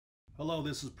Hello,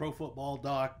 this is Pro Football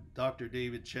Doc, Dr.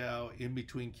 David Chow. In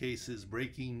between cases,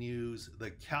 breaking news. The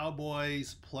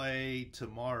Cowboys play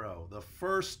tomorrow, the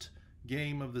first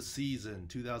game of the season,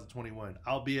 2021,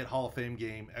 albeit Hall of Fame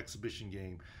game, exhibition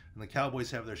game. And the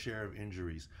Cowboys have their share of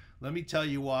injuries. Let me tell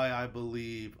you why I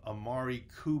believe Amari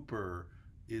Cooper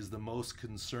is the most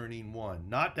concerning one.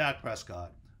 Not Dak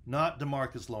Prescott, not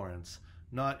DeMarcus Lawrence,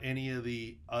 not any of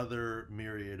the other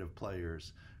myriad of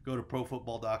players. Go to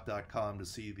profootballdoc.com to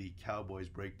see the Cowboys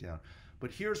breakdown. But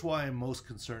here's why I'm most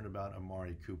concerned about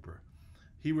Amari Cooper.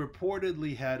 He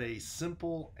reportedly had a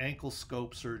simple ankle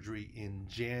scope surgery in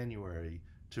January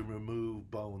to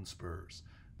remove bone spurs.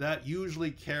 That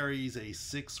usually carries a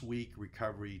 6-week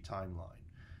recovery timeline.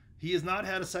 He has not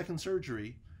had a second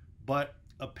surgery, but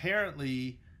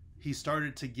apparently he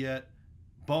started to get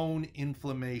bone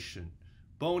inflammation.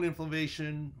 Bone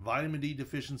inflammation, vitamin D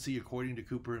deficiency, according to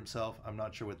Cooper himself. I'm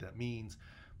not sure what that means.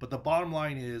 But the bottom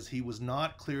line is he was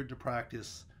not cleared to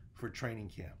practice for training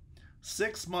camp.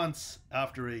 6 months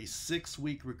after a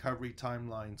 6-week recovery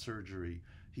timeline surgery,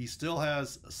 he still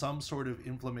has some sort of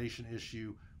inflammation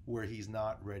issue where he's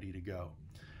not ready to go.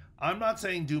 I'm not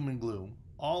saying doom and gloom.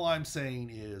 All I'm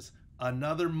saying is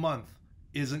another month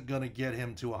isn't going to get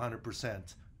him to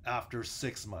 100% after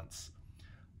 6 months.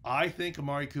 I think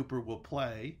Amari Cooper will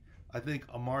play. I think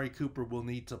Amari Cooper will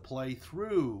need to play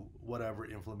through whatever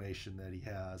inflammation that he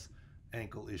has,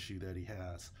 ankle issue that he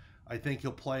has. I think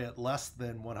he'll play at less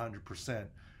than 100%,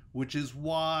 which is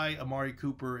why Amari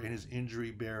Cooper and his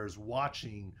injury bears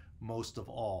watching most of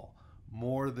all.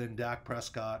 More than Dak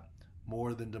Prescott,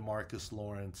 more than DeMarcus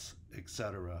Lawrence,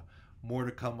 etc. More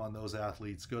to come on those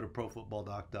athletes. Go to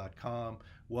profootballdoc.com.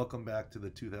 Welcome back to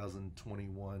the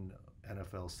 2021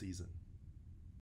 NFL season.